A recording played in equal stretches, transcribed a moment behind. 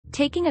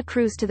taking a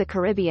cruise to the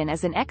Caribbean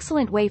is an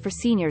excellent way for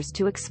seniors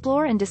to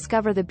explore and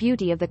discover the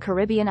beauty of the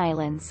Caribbean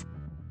islands.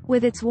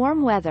 With its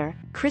warm weather,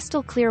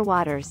 crystal clear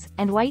waters,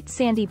 and white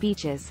sandy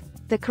beaches,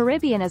 the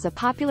Caribbean is a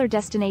popular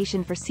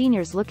destination for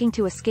seniors looking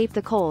to escape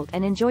the cold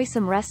and enjoy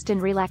some rest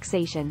and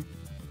relaxation.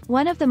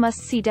 One of the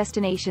must-see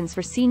destinations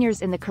for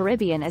seniors in the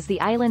Caribbean is the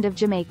island of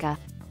Jamaica.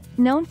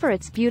 Known for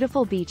its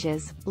beautiful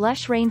beaches,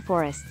 lush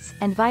rainforests,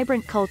 and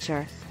vibrant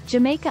culture,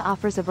 Jamaica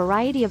offers a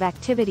variety of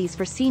activities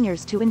for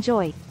seniors to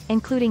enjoy,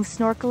 including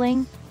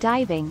snorkeling,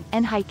 diving,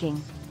 and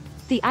hiking.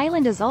 The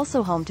island is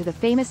also home to the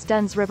famous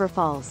Dunn's River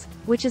Falls,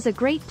 which is a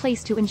great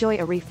place to enjoy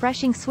a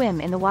refreshing swim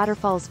in the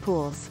waterfall's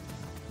pools.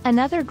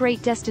 Another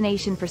great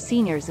destination for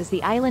seniors is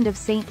the island of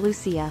St.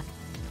 Lucia.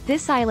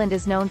 This island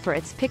is known for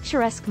its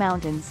picturesque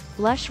mountains,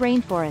 lush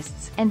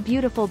rainforests, and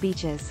beautiful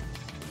beaches.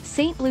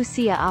 St.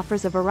 Lucia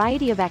offers a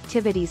variety of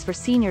activities for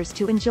seniors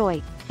to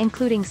enjoy,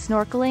 including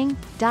snorkeling,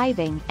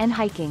 diving, and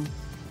hiking.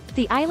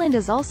 The island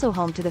is also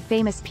home to the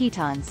famous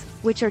Pitons,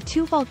 which are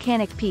two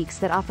volcanic peaks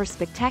that offer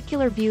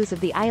spectacular views of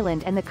the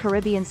island and the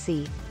Caribbean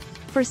Sea.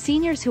 For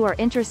seniors who are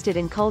interested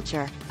in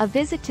culture, a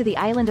visit to the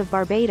island of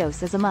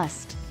Barbados is a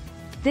must.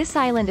 This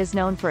island is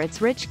known for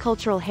its rich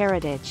cultural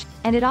heritage,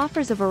 and it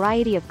offers a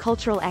variety of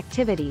cultural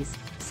activities,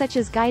 such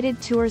as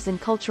guided tours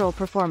and cultural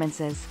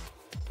performances.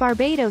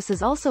 Barbados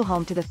is also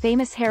home to the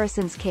famous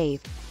Harrison's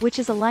Cave, which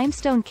is a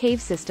limestone cave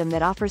system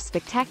that offers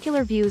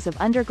spectacular views of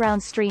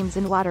underground streams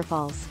and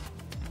waterfalls.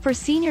 For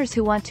seniors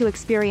who want to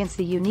experience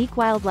the unique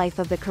wildlife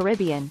of the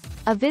Caribbean,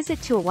 a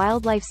visit to a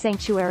wildlife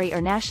sanctuary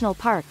or national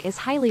park is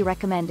highly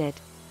recommended.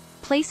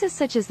 Places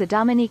such as the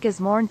Dominica's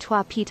Morne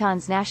Trois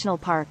Pitons National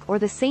Park or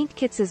the St.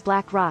 Kitts's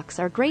Black Rocks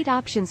are great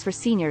options for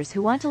seniors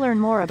who want to learn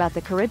more about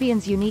the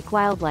Caribbean's unique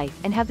wildlife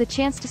and have the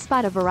chance to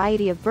spot a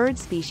variety of bird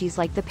species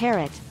like the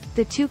parrot,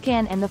 the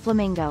toucan and the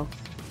flamingo.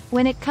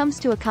 When it comes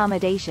to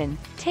accommodation,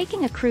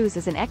 taking a cruise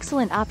is an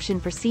excellent option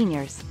for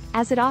seniors,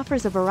 as it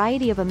offers a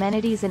variety of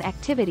amenities and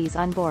activities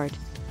on board.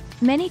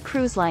 Many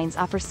cruise lines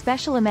offer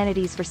special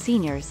amenities for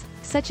seniors,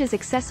 such as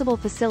accessible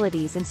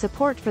facilities and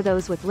support for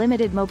those with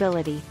limited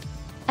mobility.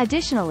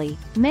 Additionally,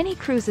 many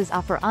cruises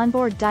offer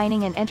onboard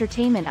dining and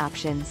entertainment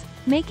options,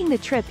 making the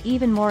trip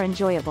even more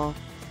enjoyable.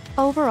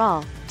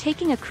 Overall,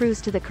 taking a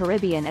cruise to the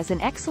Caribbean is an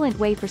excellent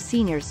way for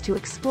seniors to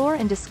explore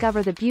and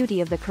discover the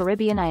beauty of the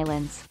Caribbean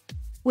islands.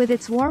 With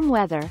its warm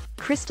weather,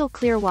 crystal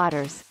clear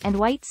waters, and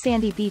white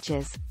sandy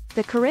beaches,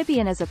 the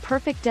Caribbean is a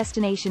perfect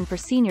destination for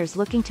seniors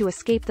looking to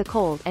escape the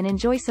cold and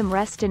enjoy some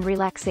rest and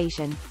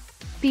relaxation.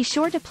 Be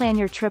sure to plan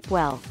your trip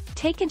well,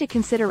 take into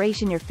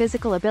consideration your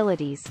physical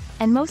abilities,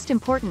 and most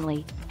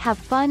importantly, have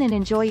fun and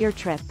enjoy your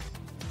trip.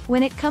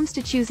 When it comes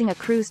to choosing a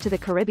cruise to the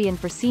Caribbean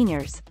for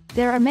seniors,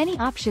 there are many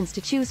options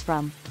to choose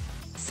from.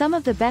 Some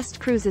of the best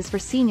cruises for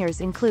seniors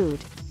include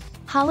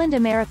Holland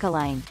America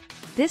Line.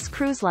 This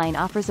cruise line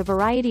offers a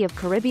variety of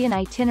Caribbean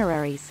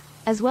itineraries,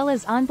 as well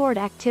as onboard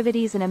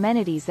activities and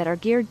amenities that are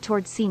geared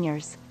towards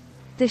seniors.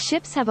 The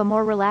ships have a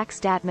more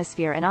relaxed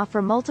atmosphere and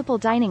offer multiple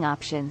dining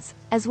options,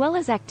 as well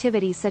as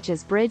activities such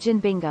as bridge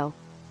and bingo.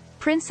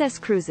 Princess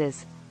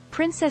Cruises.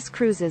 Princess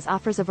Cruises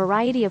offers a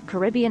variety of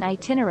Caribbean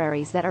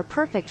itineraries that are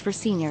perfect for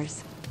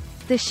seniors.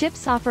 The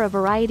ships offer a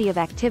variety of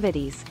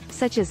activities,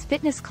 such as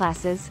fitness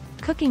classes,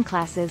 cooking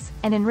classes,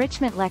 and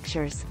enrichment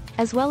lectures,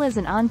 as well as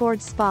an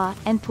onboard spa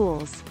and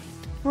pools.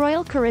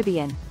 Royal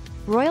Caribbean.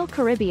 Royal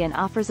Caribbean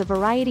offers a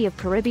variety of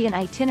Caribbean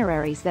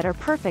itineraries that are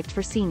perfect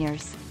for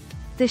seniors.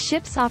 The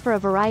ships offer a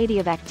variety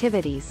of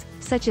activities,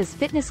 such as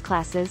fitness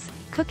classes,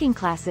 cooking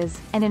classes,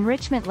 and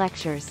enrichment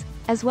lectures,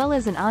 as well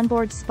as an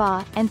onboard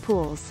spa and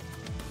pools.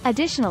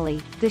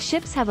 Additionally, the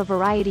ships have a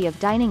variety of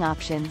dining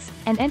options,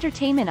 and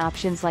entertainment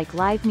options like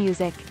live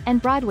music,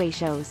 and Broadway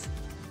shows.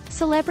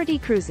 Celebrity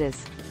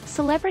Cruises.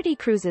 Celebrity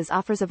Cruises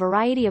offers a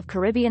variety of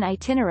Caribbean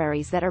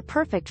itineraries that are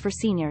perfect for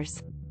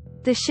seniors.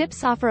 The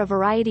ships offer a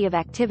variety of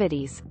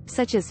activities,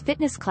 such as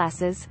fitness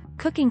classes,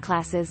 cooking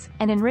classes,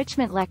 and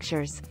enrichment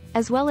lectures,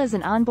 as well as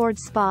an onboard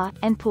spa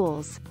and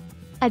pools.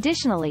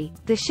 Additionally,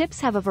 the ships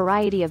have a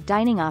variety of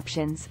dining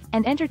options,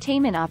 and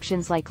entertainment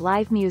options like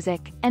live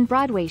music, and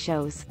Broadway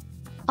shows.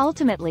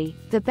 Ultimately,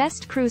 the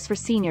best cruise for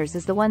seniors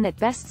is the one that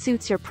best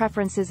suits your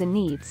preferences and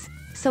needs,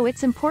 so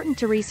it's important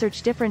to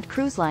research different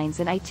cruise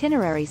lines and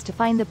itineraries to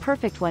find the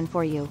perfect one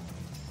for you.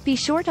 Be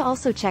sure to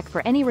also check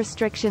for any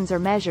restrictions or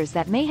measures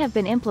that may have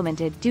been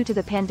implemented due to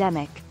the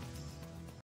pandemic.